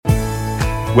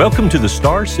Welcome to the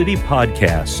Star City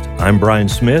Podcast. I'm Brian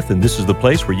Smith, and this is the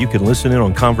place where you can listen in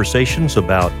on conversations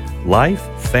about life,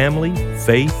 family,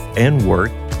 faith, and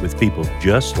work with people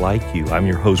just like you. I'm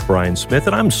your host, Brian Smith,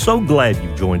 and I'm so glad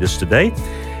you joined us today.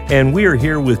 And we are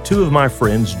here with two of my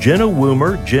friends, Jena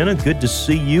Woomer. Jena, good to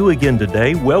see you again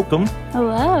today. Welcome.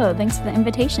 Hello. Thanks for the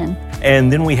invitation.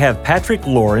 And then we have Patrick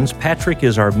Lawrence. Patrick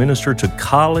is our minister to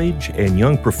college and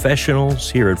young professionals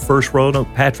here at First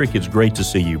Roanoke. Patrick, it's great to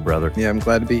see you, brother. Yeah, I'm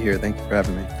glad to be here. Thank you for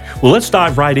having me. Well, let's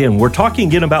dive right in. We're talking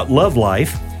again about Love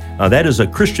Life. That is a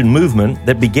Christian movement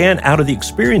that began out of the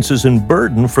experiences and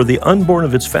burden for the unborn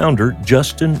of its founder,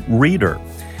 Justin Reeder.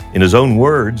 In his own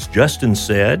words, Justin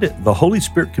said, "The Holy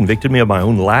Spirit convicted me of my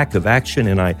own lack of action,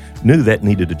 and I knew that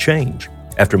needed to change.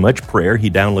 After much prayer, he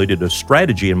downloaded a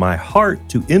strategy in my heart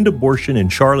to end abortion in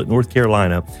Charlotte, North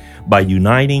Carolina, by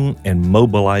uniting and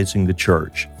mobilizing the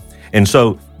church." And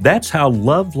so that's how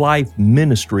Love Life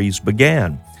Ministries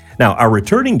began. Now, our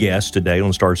returning guest today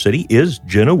on Star City is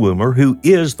Jena Woomer, who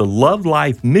is the Love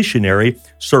Life missionary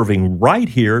serving right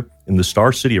here in the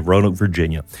Star City of Roanoke,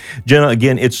 Virginia. Jena,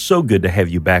 again, it's so good to have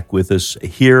you back with us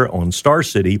here on Star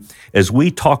City as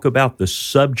we talk about the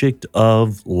subject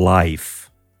of life.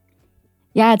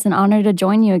 Yeah, it's an honor to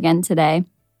join you again today.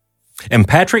 And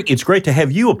Patrick, it's great to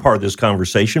have you a part of this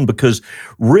conversation because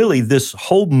really this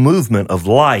whole movement of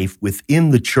life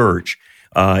within the church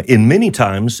in many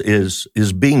times is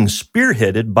being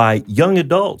spearheaded by young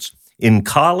adults in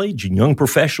college and young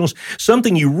professionals,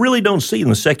 something you really don't see in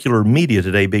the secular media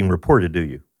today being reported, do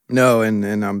you? No, and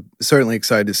I'm certainly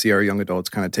excited to see our young adults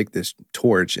kind of take this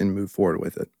torch and move forward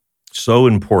with it. So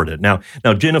important. Now,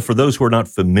 Jena, for those who are not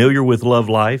familiar with Love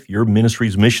Life, your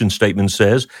ministry's mission statement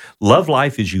says, Love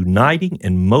Life is uniting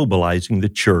and mobilizing the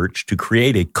church to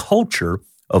create a culture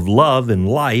of love and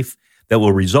life that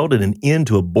will result in an end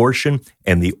to abortion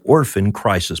and the orphan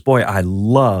crisis. Boy, I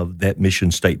love that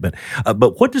mission statement.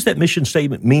 But what does that mission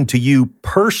statement mean to you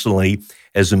personally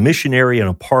as a missionary and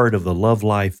a part of the Love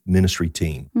Life ministry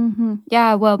team? Mm-hmm.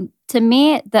 Yeah, well, to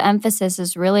me, the emphasis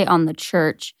is really on the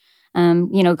church.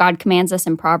 God commands us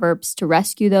in Proverbs to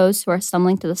rescue those who are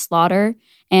stumbling to the slaughter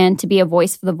and to be a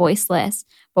voice for the voiceless.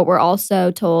 But we're also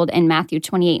told in Matthew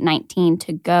 28:19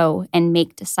 to go and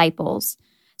make disciples.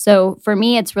 So for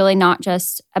me, it's really not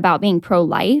just about being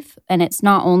pro-life, and it's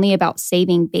not only about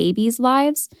saving babies'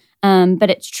 lives,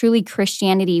 but it's truly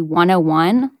Christianity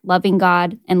 101, loving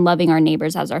God and loving our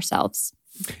neighbors as ourselves.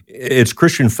 It's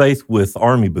Christian faith with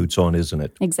army boots on, isn't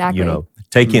it? Exactly.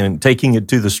 Taking it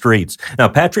to the streets. Now,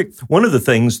 Patrick, one of the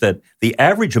things that the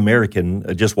average American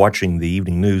just watching the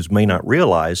evening news may not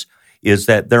realize is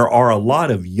that there are a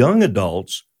lot of young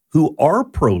adults who are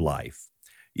pro-life.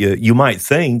 You might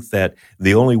think that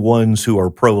the only ones who are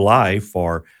pro-life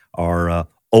are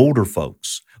older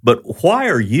folks. But why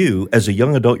are you, as a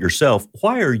young adult yourself,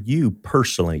 why are you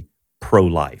personally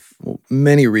pro-life? Well,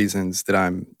 many reasons that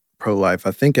I'm pro-life.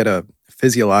 I think at a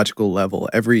physiological level,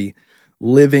 every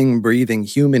living, breathing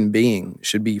human being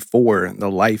should be for the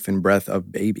life and breath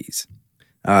of babies.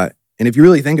 And if you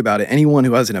really think about it, anyone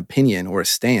who has an opinion or a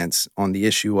stance on the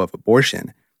issue of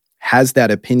abortion has that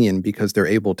opinion because they're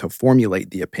able to formulate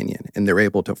the opinion, and they're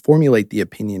able to formulate the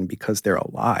opinion because they're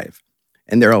alive,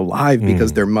 and they're alive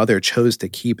because their mother chose to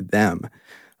keep them.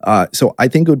 So I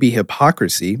think it would be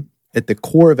hypocrisy at the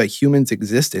core of a human's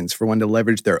existence for one to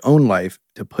leverage their own life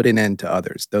to put an end to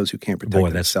others, those who can't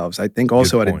protect themselves. I think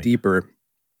also at a deeper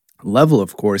level,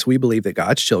 of course, we believe that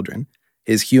God's children,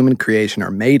 his human creation,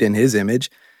 are made in his image,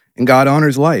 and God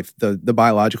honors life, the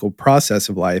biological process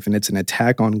of life, and it's an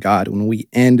attack on God when we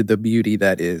end the beauty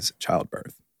that is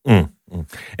childbirth. And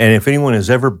if anyone has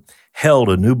ever held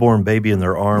a newborn baby in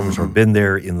their arms or been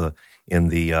there in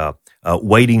the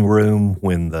waiting room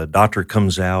when the doctor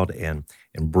comes out and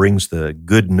brings the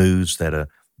good news that a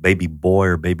baby boy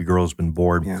or baby girl has been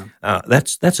born,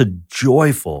 that's a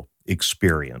joyful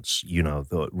experience,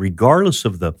 regardless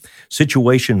of the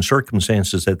situation,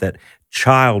 circumstances that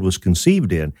child was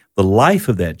conceived in, the life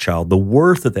of that child, the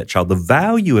worth of that child, the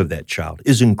value of that child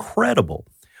is incredible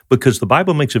because the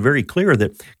Bible makes it very clear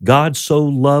that God so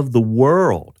loved the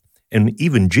world. And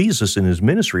even Jesus in his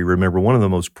ministry, remember one of the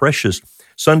most precious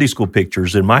Sunday school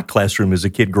pictures in my classroom as a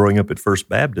kid growing up at First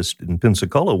Baptist in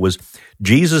Pensacola was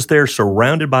Jesus there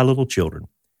surrounded by little children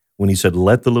when he said,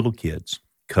 "Let the little kids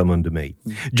come unto me."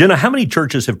 Jena, how many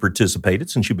churches have participated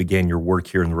since you began your work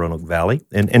here in the Roanoke Valley?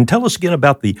 And tell us again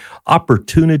about the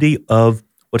opportunity of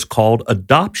what's called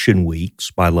Adoption Weeks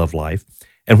by Love Life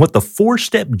and what the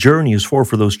 4-step journey is for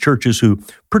those churches who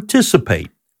participate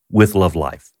with Love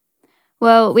Life.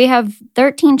 Well, we have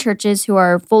 13 churches who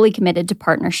are fully committed to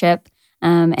partnership.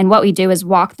 And what we do is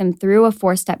walk them through a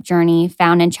 4-step journey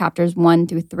found in chapters 1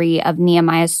 through 3 of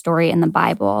Nehemiah's story in the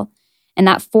Bible. And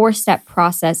that 4-step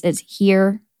process is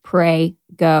hear, pray,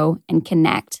 go, and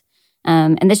connect.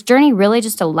 And this journey really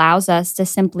just allows us to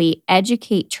simply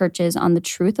educate churches on the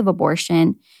truth of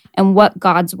abortion and what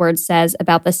God's word says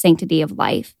about the sanctity of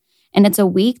life. And it's a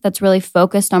week that's really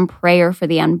focused on prayer for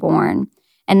the unborn.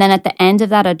 And then at the end of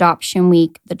that adoption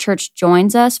week, the church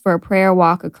joins us for a prayer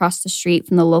walk across the street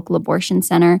from the local abortion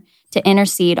center to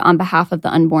intercede on behalf of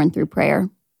the unborn through prayer.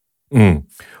 And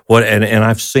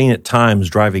I've seen at times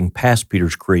driving past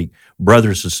Peters Creek,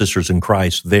 brothers and sisters in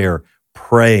Christ there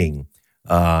praying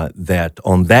that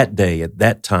on that day, at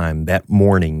that time, that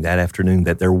morning, that afternoon,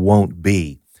 that there won't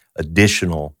be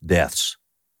additional deaths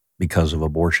because of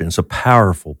abortion. It's a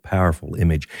powerful, powerful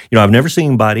image. I've never seen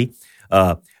anybody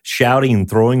shouting and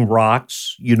throwing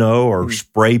rocks, or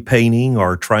spray painting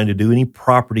or trying to do any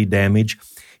property damage.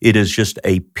 It is just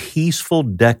a peaceful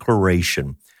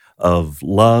declaration of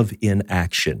love in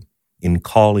action in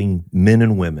calling men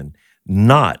and women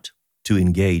not to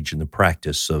engage in the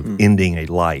practice of ending a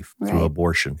life through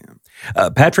abortion.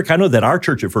 Patrick, I know that our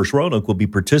church at First Roanoke will be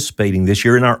participating this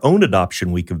year in our own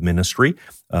adoption week of ministry.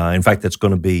 In fact, that's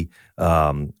going to be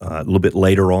a little bit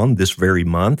later on this very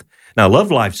month. Now,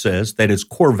 Love Life says that its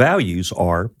core values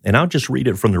are, and I'll just read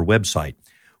it from their website,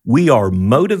 we are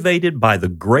motivated by the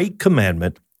Great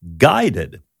Commandment,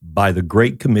 guided by the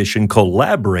Great Commission,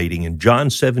 collaborating in John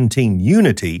 17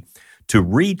 unity to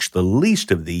reach the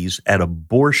least of these at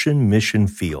abortion mission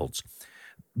fields.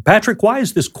 Patrick, why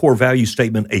is this core value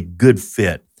statement a good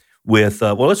fit with,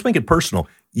 let's make it personal,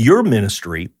 your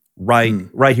ministry right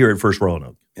here at First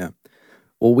Roanoke? Yeah.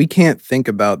 Well, we can't think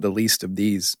about the least of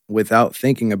these without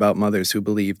thinking about mothers who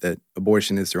believe that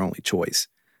abortion is their only choice.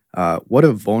 What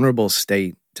a vulnerable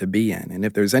state to be in. And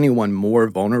if there's anyone more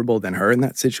vulnerable than her in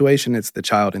that situation, it's the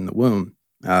child in the womb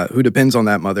who depends on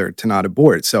that mother to not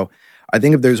abort. So I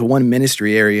think if there's one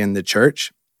ministry area in the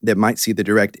church that might see the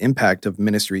direct impact of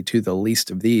ministry to the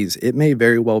least of these, it may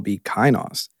very well be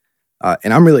Kainos.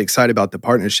 And I'm really excited about the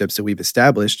partnerships that we've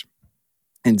established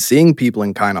and seeing people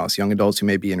in Kainos, young adults who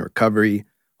may be in recovery,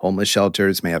 homeless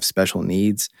shelters, may have special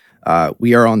needs.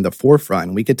 We are on the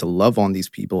forefront. We get to love on these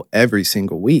people every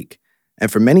single week.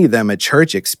 And for many of them, a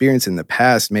church experience in the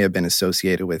past may have been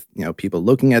associated with, people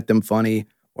looking at them funny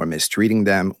or mistreating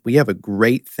them. We have a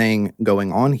great thing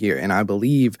going on here. And I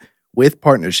believe with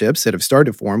partnerships that have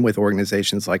started to form with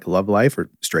organizations like Love Life or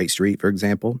Straight Street, for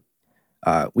example,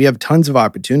 we have tons of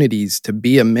opportunities to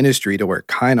be a ministry to where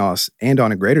Kainos and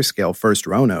on a greater scale, First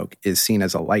Roanoke is seen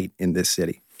as a light in this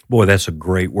city. Boy, that's a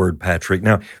great word, Patrick.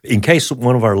 Now, in case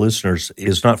one of our listeners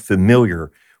is not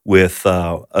familiar with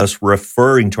us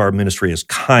referring to our ministry as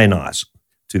Kainos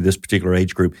to this particular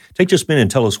age group, take just a minute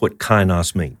and tell us what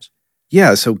Kainos means.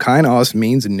 Yeah, so kainos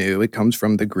means new. It comes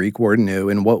from the Greek word new,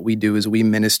 and what we do is we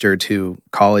minister to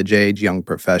college-age young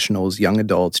professionals, young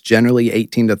adults, generally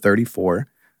 18 to 34,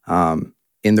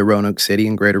 in the Roanoke City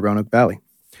and greater Roanoke Valley.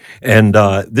 And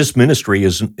this ministry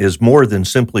is more than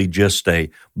simply just a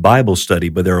Bible study,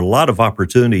 but there are a lot of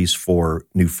opportunities for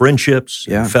new friendships,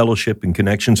 and fellowship, and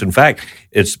connections. In fact,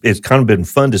 it's kind of been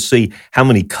fun to see how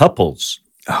many couples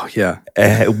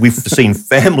we've seen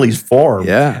families form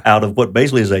out of what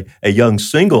basically is a young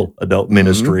single adult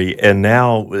ministry. And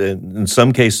now, in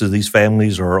some cases, these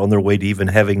families are on their way to even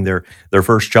having their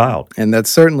first child. And that's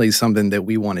certainly something that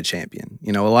we want to champion.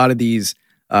 A lot of these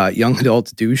young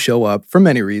adults do show up for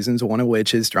many reasons, one of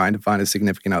which is trying to find a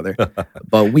significant other.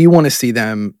 But we want to see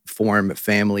them form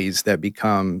families that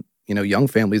become young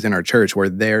families in our church where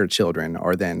their children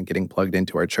are then getting plugged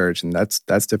into our church. And that's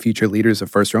the future leaders of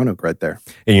First Roanoke right there.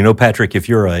 And Patrick, if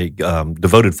you're a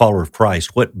devoted follower of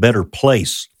Christ, what better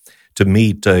place to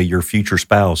meet your future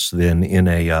spouse than in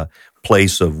a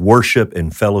place of worship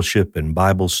and fellowship and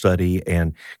Bible study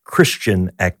and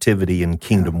Christian activity and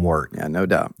kingdom work. Yeah, no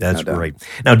doubt. That's great.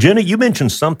 Now, Jena, you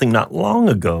mentioned something not long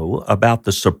ago about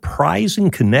the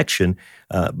surprising connection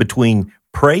between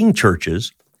praying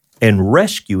churches and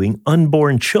rescuing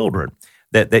unborn children,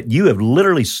 that you have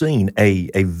literally seen a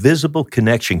visible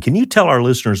connection. Can you tell our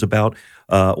listeners about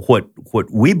what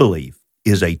we believe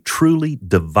is a truly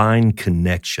divine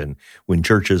connection when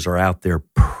churches are out there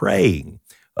praying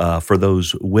for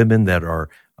those women that are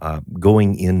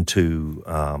going into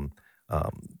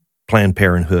Planned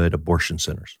Parenthood abortion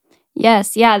centers?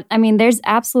 Yes, yeah. I mean, there's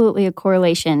absolutely a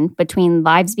correlation between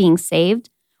lives being saved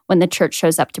when the church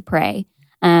shows up to pray.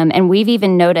 And we've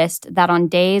even noticed that on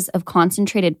days of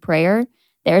concentrated prayer,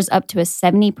 there's up to a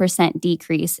 70%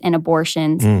 decrease in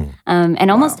abortions.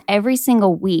 And almost every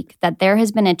single week that there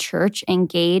has been a church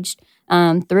engaged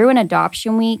through an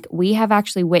adoption week, we have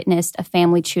actually witnessed a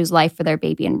family choose life for their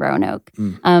baby in Roanoke.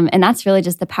 And that's really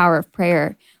just the power of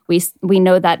prayer. We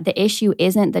know that the issue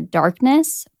isn't the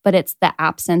darkness, but it's the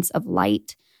absence of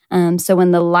light. So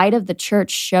when the light of the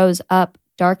church shows up,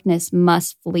 darkness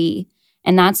must flee.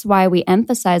 And that's why we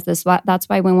emphasize this. That's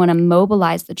why we want to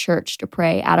mobilize the church to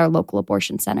pray at our local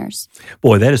abortion centers.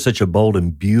 Boy, that is such a bold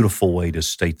and beautiful way to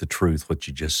state the truth, what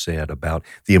you just said about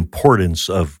the importance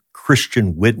of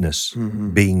Christian witness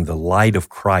being the light of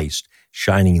Christ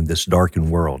shining in this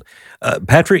darkened world.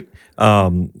 Patrick,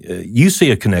 you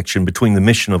see a connection between the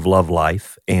mission of Love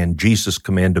Life and Jesus'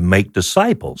 command to make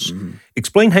disciples.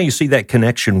 Explain how you see that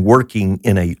connection working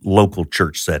in a local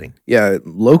church setting. Yeah,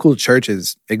 local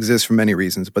churches exist for many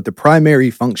reasons, but the primary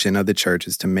function of the church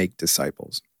is to make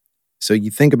disciples. So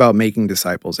you think about making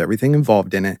disciples, everything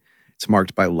involved in it, it's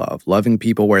marked by love, loving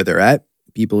people where they're at,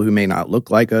 people who may not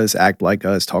look like us, act like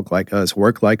us, talk like us,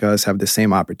 work like us, have the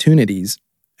same opportunities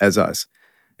as us.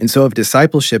 And so if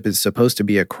discipleship is supposed to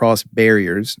be across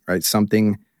barriers, right,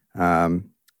 something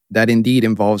that indeed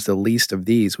involves the least of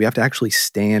these, we have to actually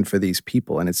stand for these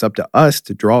people. And it's up to us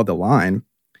to draw the line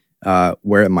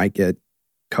where it might get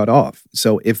cut off.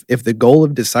 So if the goal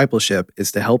of discipleship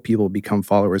is to help people become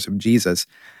followers of Jesus,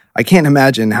 I can't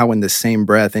imagine how in the same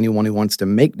breath anyone who wants to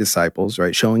make disciples,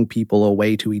 right, showing people a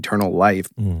way to eternal life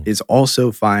is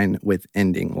also fine with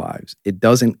ending lives. It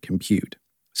doesn't compute.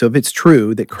 So if it's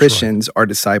true that Christians are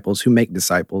disciples who make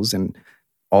disciples, and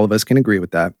all of us can agree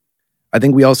with that, I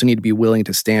think we also need to be willing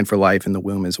to stand for life in the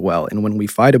womb as well. And when we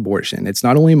fight abortion, it's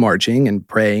not only marching and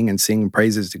praying and singing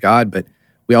praises to God, but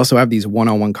we also have these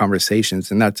one-on-one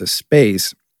conversations, and that's a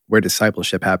space where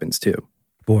discipleship happens too.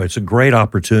 Boy, it's a great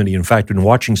opportunity. In fact, in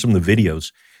watching some of the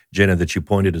videos, Jena, that you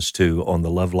pointed us to on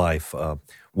the Love Life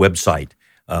website,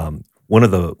 one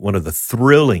of the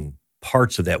thrilling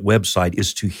parts of that website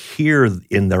is to hear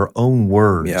in their own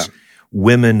words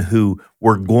women who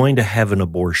were going to have an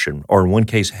abortion, or in one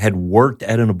case had worked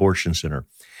at an abortion center,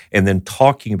 and then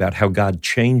talking about how God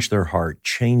changed their heart,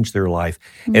 changed their life,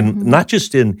 and not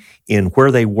just in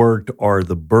where they worked or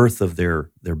the birth of their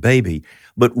baby,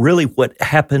 but really what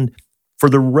happened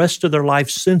for the rest of their life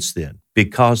since then,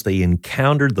 because they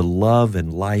encountered the love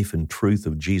and life and truth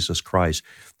of Jesus Christ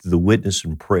through the witness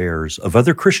and prayers of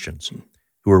other Christians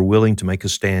who are willing to make a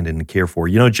stand and care for.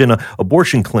 You know, Jena,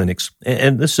 abortion clinics,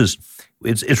 and this is,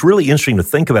 it's really interesting to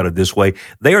think about it this way,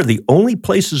 they are the only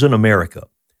places in America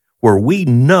where we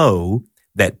know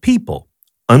that people,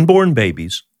 unborn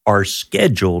babies, are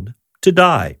scheduled to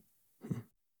die.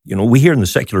 You know, we hear in the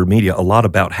secular media a lot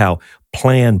about how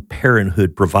Planned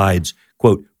Parenthood provides,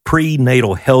 quote,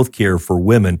 prenatal health care for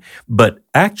women. But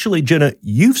actually, Jena,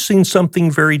 you've seen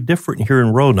something very different here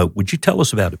in Roanoke. Would you tell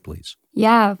us about it, please?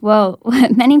 Yeah, well,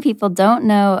 what many people don't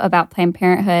know about Planned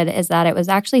Parenthood is that it was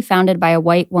actually founded by a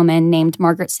white woman named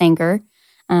Margaret Sanger.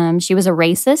 She was a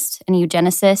racist and a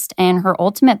eugenicist, and her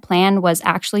ultimate plan was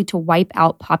actually to wipe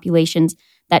out populations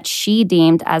that she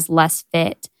deemed as less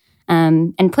fit.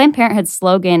 And Planned Parenthood's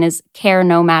slogan is care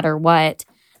no matter what.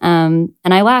 And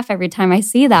I laugh every time I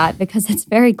see that because it's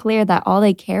very clear that all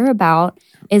they care about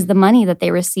is the money that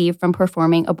they receive from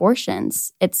performing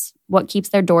abortions. It's what keeps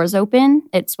their doors open.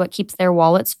 It's what keeps their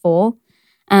wallets full.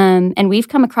 And we've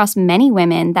come across many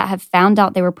women that have found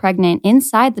out they were pregnant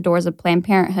inside the doors of Planned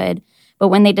Parenthood, but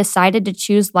when they decided to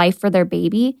choose life for their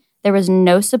baby, there was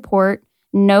no support,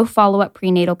 no follow-up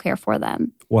prenatal care for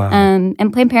them. Wow.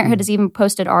 And Planned Parenthood has even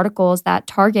posted articles that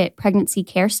target pregnancy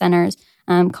care centers,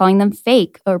 calling them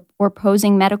fake or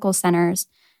posing medical centers.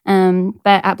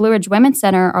 But at Blue Ridge Women's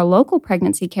Center, our local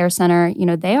pregnancy care center, you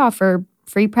know, they offer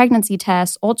free pregnancy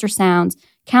tests, ultrasounds,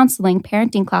 counseling,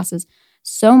 parenting classes,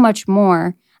 so much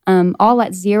more, all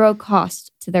at zero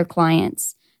cost to their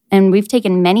clients. And we've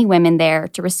taken many women there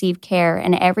to receive care,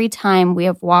 and every time we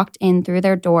have walked in through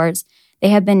their doors, they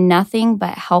have been nothing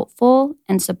but helpful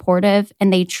and supportive,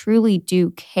 and they truly do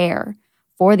care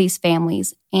for these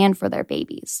families and for their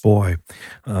babies. Boy,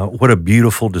 what a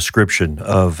beautiful description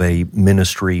of a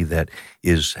ministry that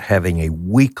is having a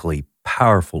weekly,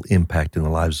 powerful impact in the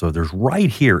lives of others right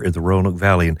here in the Roanoke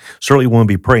Valley. And certainly we want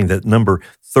to be praying that number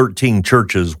 13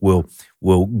 churches will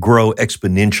grow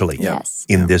exponentially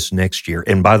in this next year.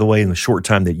 And by the way, in the short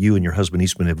time that you and your husband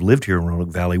Eastman have lived here in Roanoke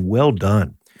Valley, well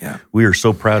done. Yeah. We are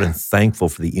so proud and thankful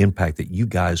for the impact that you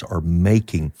guys are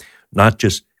making, not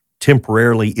just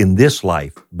temporarily in this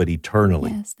life, but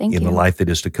eternally in the life that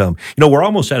is to come. You know, we're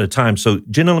almost out of time. So,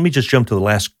 Jena, let me just jump to the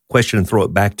last question and throw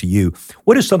it back to you.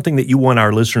 What is something that you want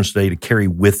our listeners today to carry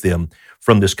with them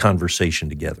from this conversation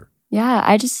together? Yeah,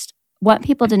 I just want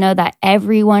people to know that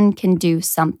everyone can do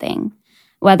something,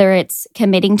 whether it's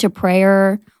committing to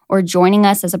prayer or joining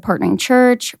us as a partnering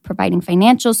church, providing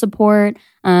financial support,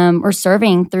 or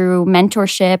serving through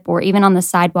mentorship or even on the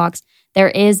sidewalks. There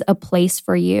is a place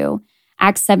for you.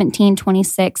 Acts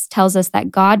 17:26 tells us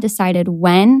that God decided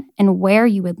when and where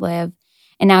you would live,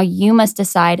 and now you must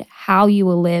decide how you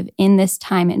will live in this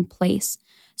time and place.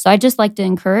 So I'd just like to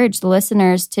encourage the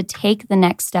listeners to take the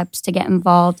next steps to get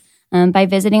involved by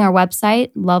visiting our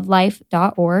website,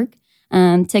 lovelife.org,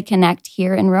 to connect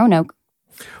here in Roanoke.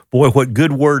 Boy, what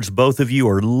good words both of you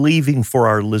are leaving for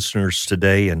our listeners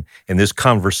today and this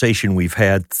conversation we've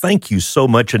had. Thank you so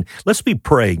much. And let's be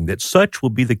praying that such will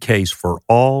be the case for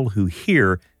all who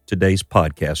hear today's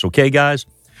podcast. Okay, guys?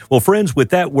 Well, friends, with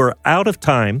that, we're out of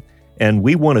time. And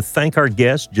we want to thank our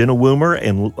guests, Jena Woomer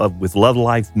and with Love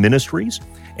Life Ministries,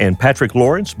 and Patrick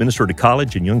Lawrence, Minister to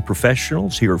College and Young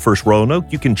Professionals here at First Roanoke.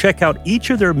 You can check out each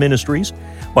of their ministries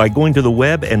by going to the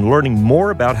web and learning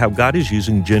more about how God is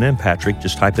using Jena and Patrick.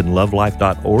 Just type in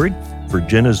lovelife.org for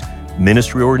Jena's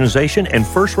ministry organization and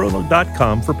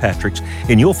firstroanoke.com for Patrick's,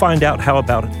 and you'll find out how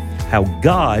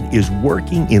God is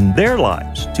working in their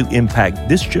lives to impact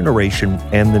this generation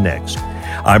and the next.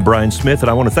 I'm Brian Smith, and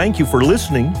I want to thank you for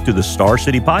listening to the Star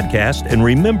City Podcast. And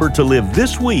remember to live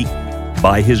this week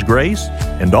by His grace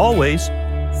and always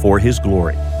for His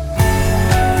glory.